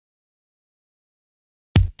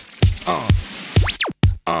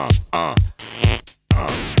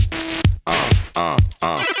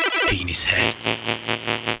Penishead.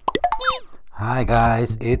 Hi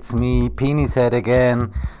guys, it's me, Penishead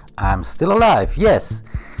again. I'm still alive, yes.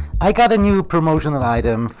 I got a new promotional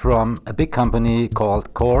item from a big company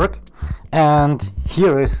called Korg, and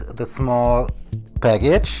here is the small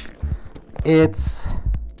package.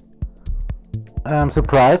 I'm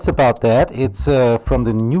surprised about that. It's from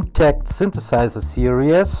the new tech synthesizer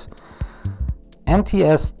series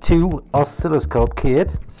NTS-2 Oscilloscope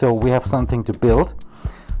kit, so we have something to build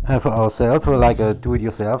for ourselves, for like a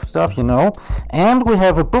do-it-yourself stuff, you know. And we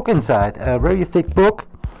have a book inside, a very thick book,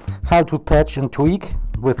 how to patch and tweak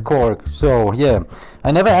with Korg. So yeah,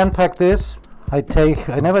 I never unpack this. I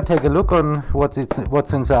never take a look on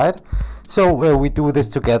what's inside. So we do this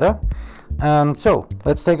together. And so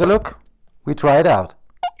let's take a look. We try it out.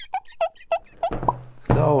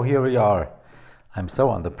 So here we are. I'm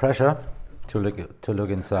so under pressure to look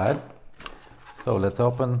inside. So let's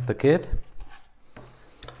open the kit.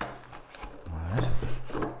 Right.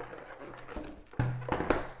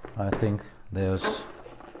 I think there's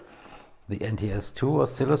the NTS-2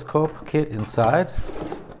 Oscilloscope kit inside.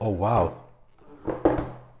 Oh wow,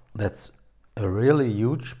 that's a really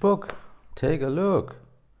huge book. Take a look.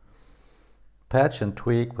 Patch and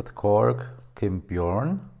Tweak with Korg, Kim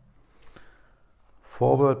Bjorn.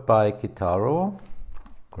 Forward by Kitaro.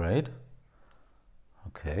 Great.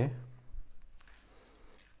 Okay.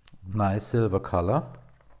 Nice silver color.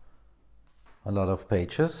 A lot of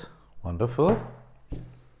pages. Wonderful.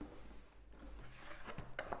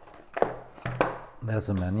 There's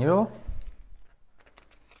a manual.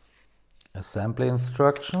 Assembly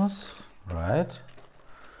instructions. Right.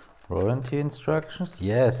 Warranty instructions.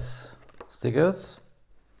 Yes. Stickers.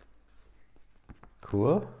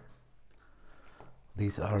 Cool.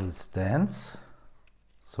 These are the stands.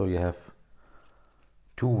 So you have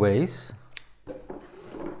two ways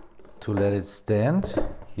to let it stand.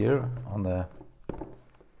 Here on the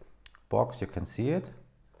box you can see it.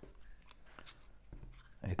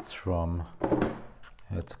 It's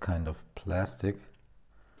kind of plastic.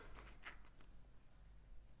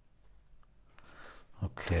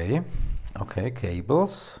 Okay,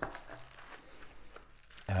 cables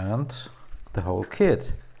and the whole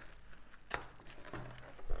kit.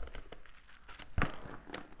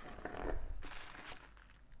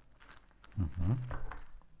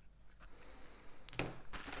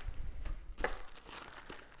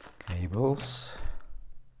 Cables,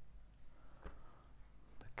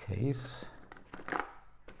 the case.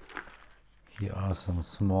 Here are some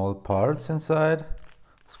small parts inside,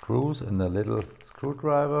 screws and a little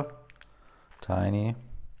screwdriver, tiny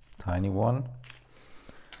one.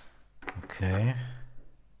 Okay,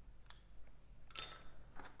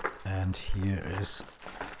 and here is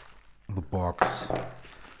the box,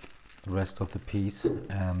 the rest of the piece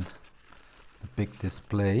and the big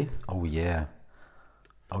display. Oh yeah.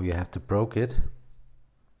 Oh, you have to broke it.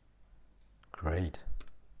 Great.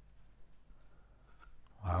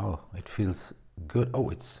 Wow, it feels good. Oh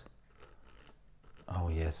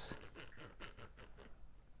yes.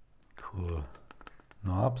 Cool.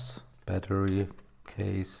 Knobs, battery,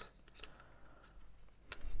 case,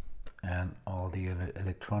 and all the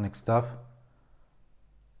electronic stuff.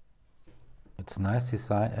 It's nice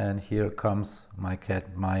design, and here comes my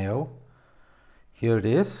cat Mayo. Here it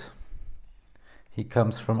is. He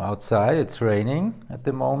comes from outside. It's raining at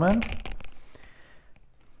the moment.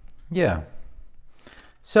 Yeah.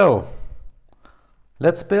 So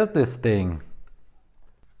let's build this thing.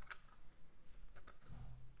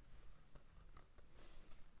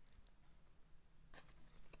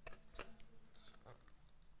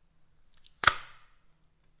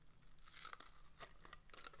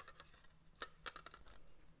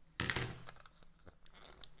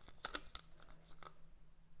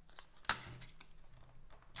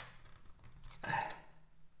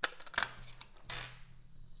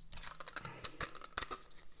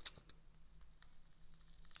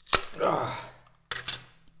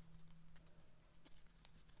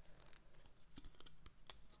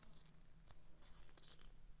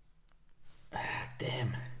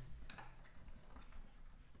 Damn.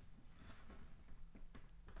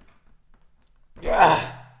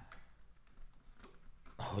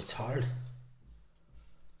 Oh, it's hard.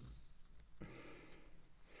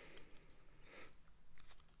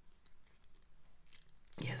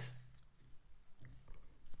 Yes.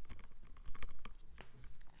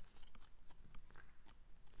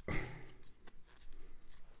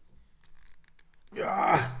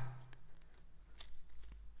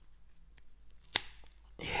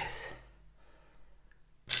 Yes.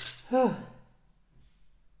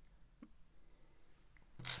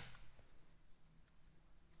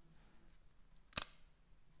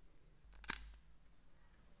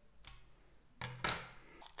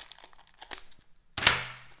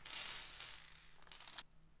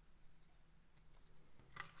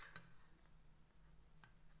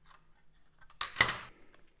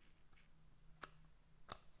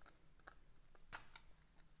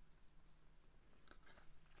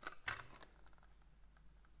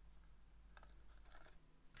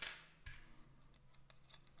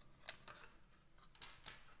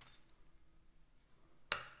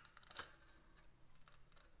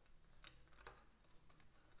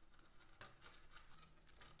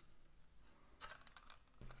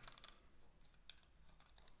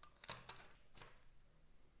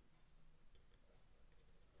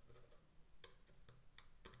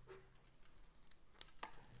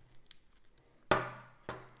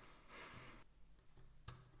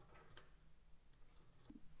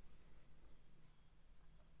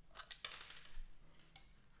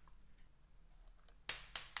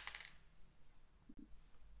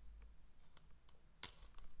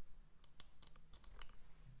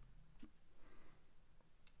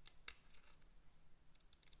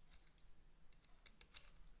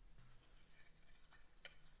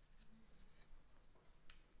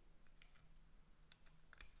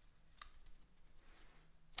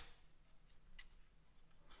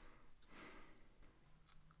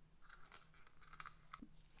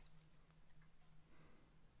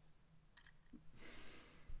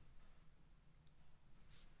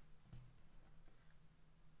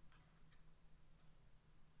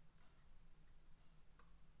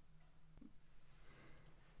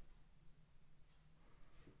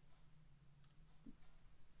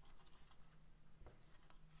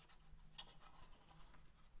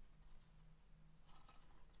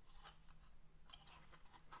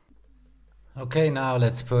 Okay, now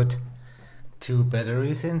let's put 2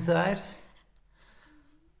 batteries inside,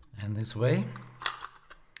 and this way.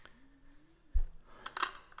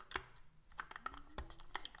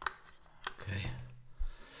 Okay,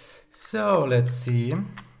 so let's see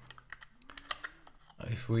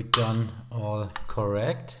if we've done all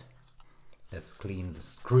correct. Let's clean the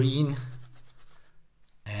screen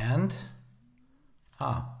and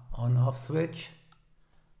on off switch.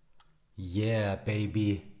 Yeah,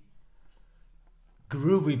 baby.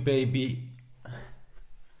 Groovy, baby.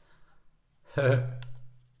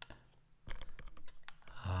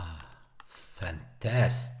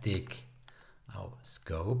 Fantastic. Oh,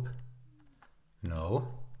 scope. No.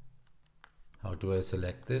 How do I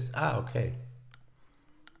select this? Okay.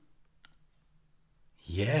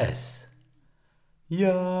 Yes.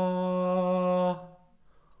 Yeah.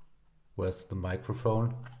 Where's the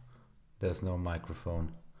microphone? There's no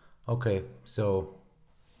microphone. Okay, so.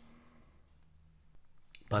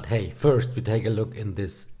 But hey, first we take a look in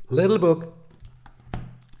this little book.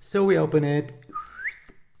 So we open it.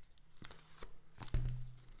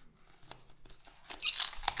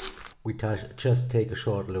 We just take a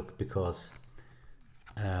short look because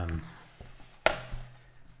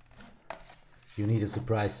you need a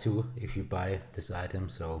surprise too if you buy this item,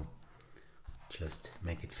 so just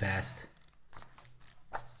make it fast.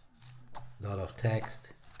 A lot of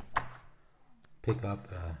text. Pick up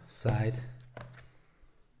a site.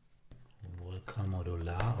 Welcome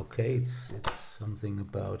modular. Okay, it's something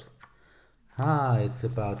about it's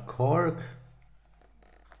about Korg.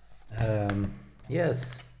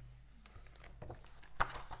 Yes.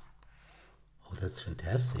 Oh, that's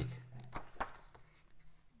fantastic.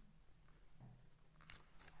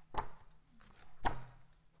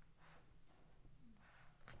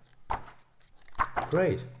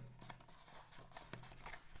 Great.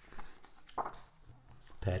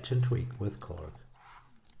 Patch and tweak with Korg.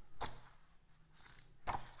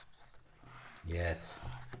 Yes.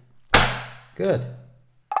 Good.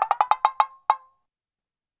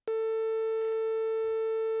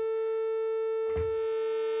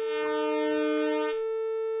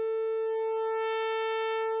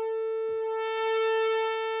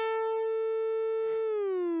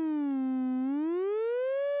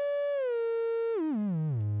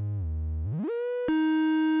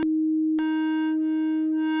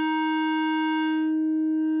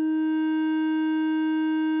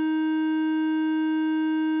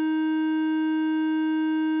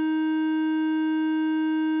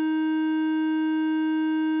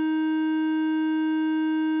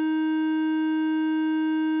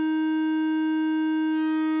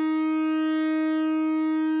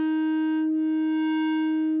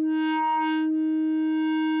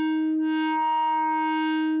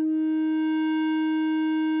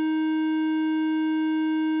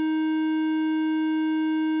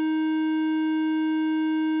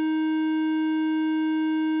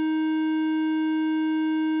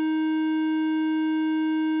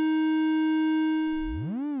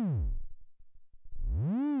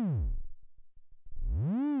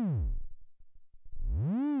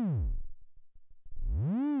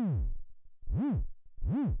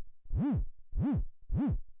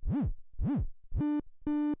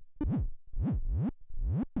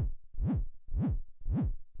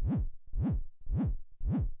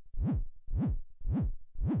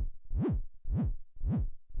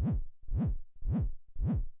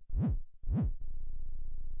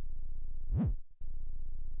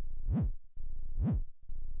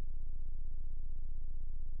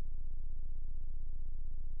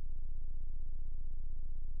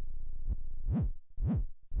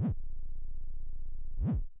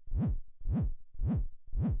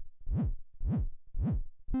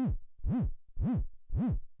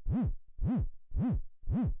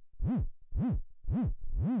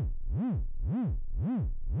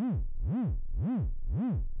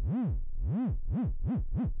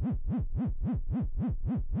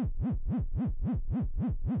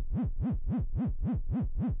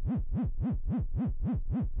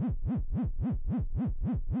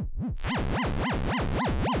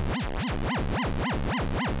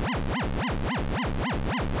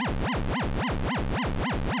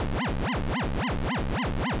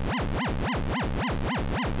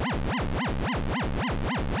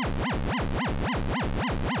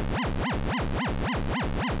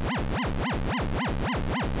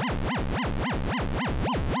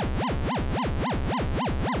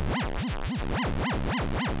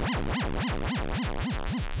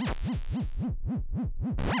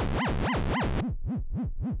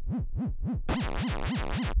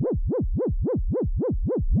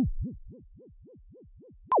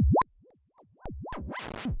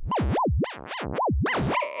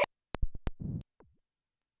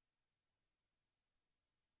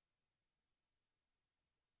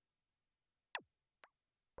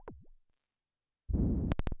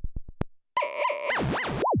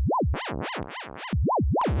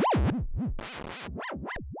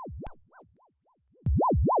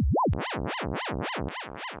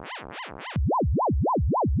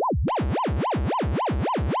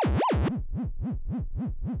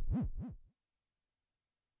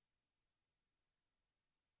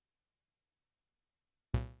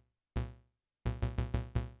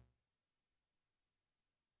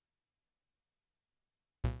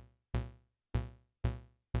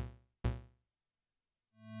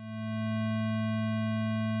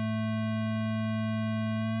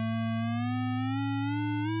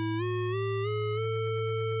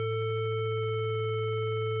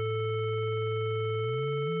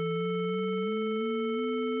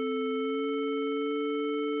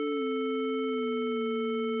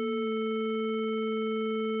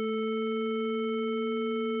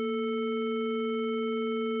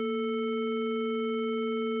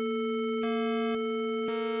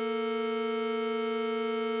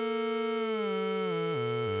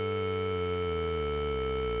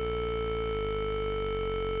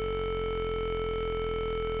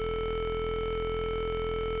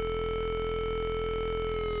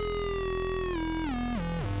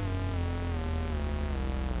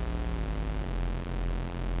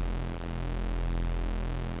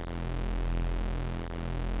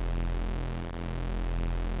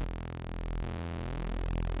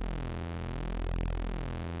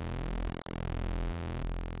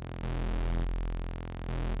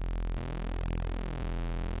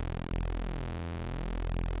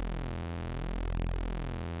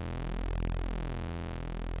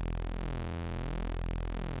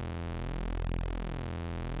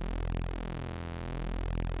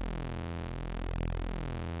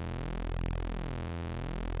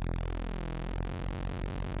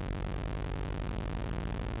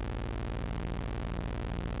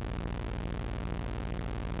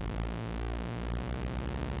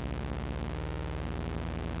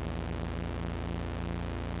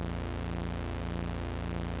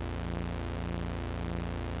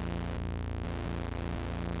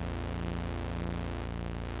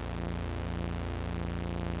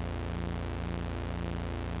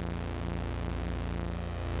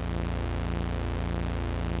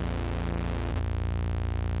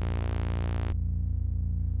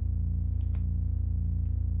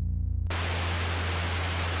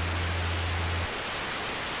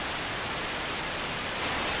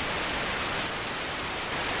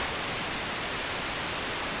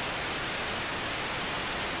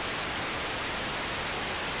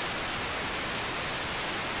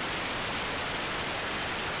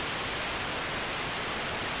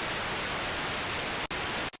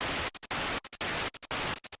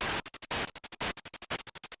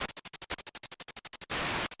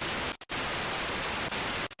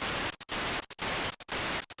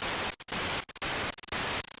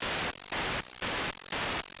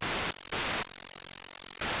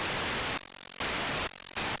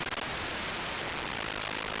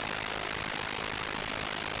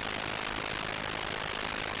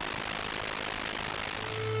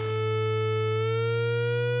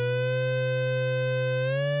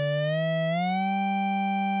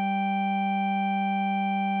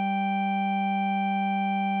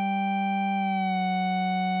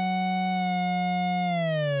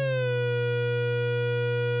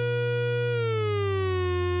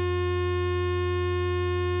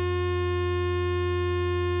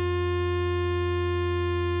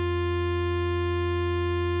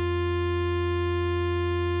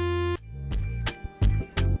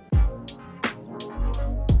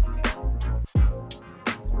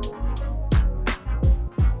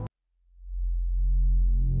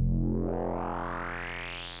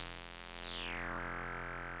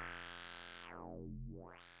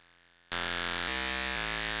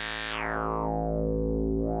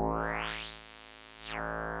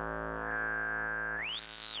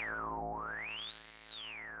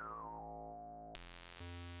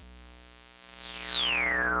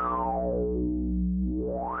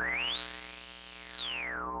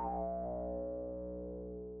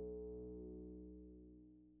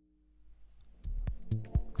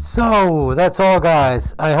 So that's all,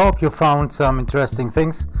 guys. I hope you found some interesting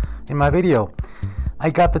things in my video. I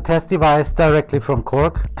got the test device directly from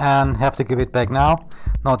Korg and have to give it back now.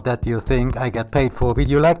 Not that you think I get paid for a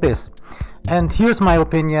video like this. And here's my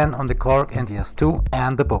opinion on the Korg NTS-2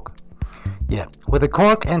 and the book. Yeah, with the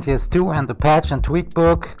Korg NTS-2 and the Patch&Tweak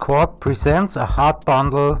book, Korg presents a hard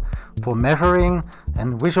bundle for measuring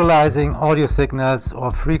and visualizing audio signals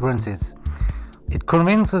or frequencies. It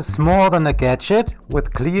convinces more than a gadget,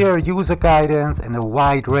 with clear user guidance and a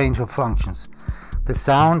wide range of functions. The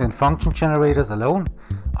sound and function generators alone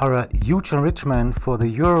are a huge enrichment for the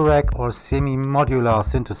Eurorack or semi-modular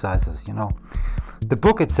synthesizers, you know. The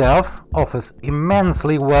book itself offers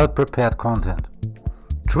immensely well-prepared content.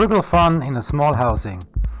 Triple fun in a small housing.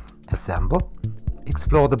 Assemble,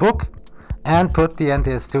 explore the book, and put the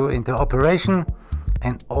NTS-2 into operation,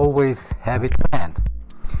 and always have it planned.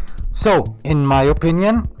 So, in my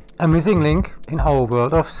opinion, a missing link in our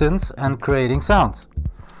world of synths and creating sounds.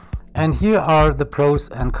 And here are the pros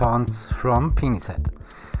and cons from Penishead.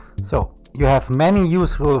 So, you have many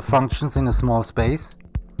useful functions in a small space.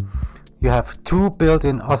 You have 2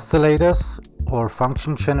 built-in oscillators or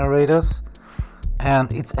function generators,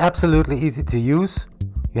 and it's absolutely easy to use.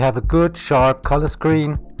 You have a good sharp color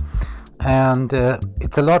screen, and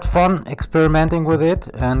it's a lot fun experimenting with it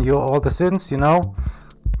and all the synths, you know.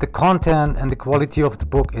 The content and the quality of the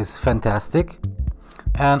book is fantastic,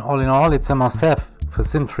 and all in all it's a must-have for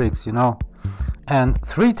synth freaks, you know. And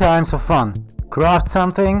 3 times of fun: craft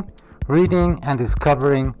something, reading and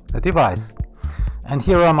discovering the device. And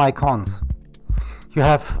here are my cons. You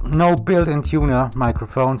have no built-in tuner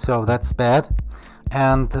microphone, so that's bad,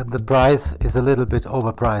 and the price is a little bit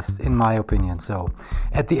overpriced in my opinion. So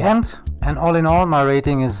at the end, and all in all, my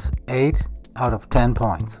rating is 8 out of 10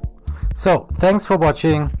 points. So thanks for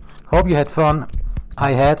watching, hope you had fun.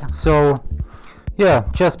 I had. So yeah,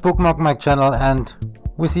 just bookmark my channel and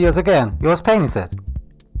we see us again. Yours Penishead.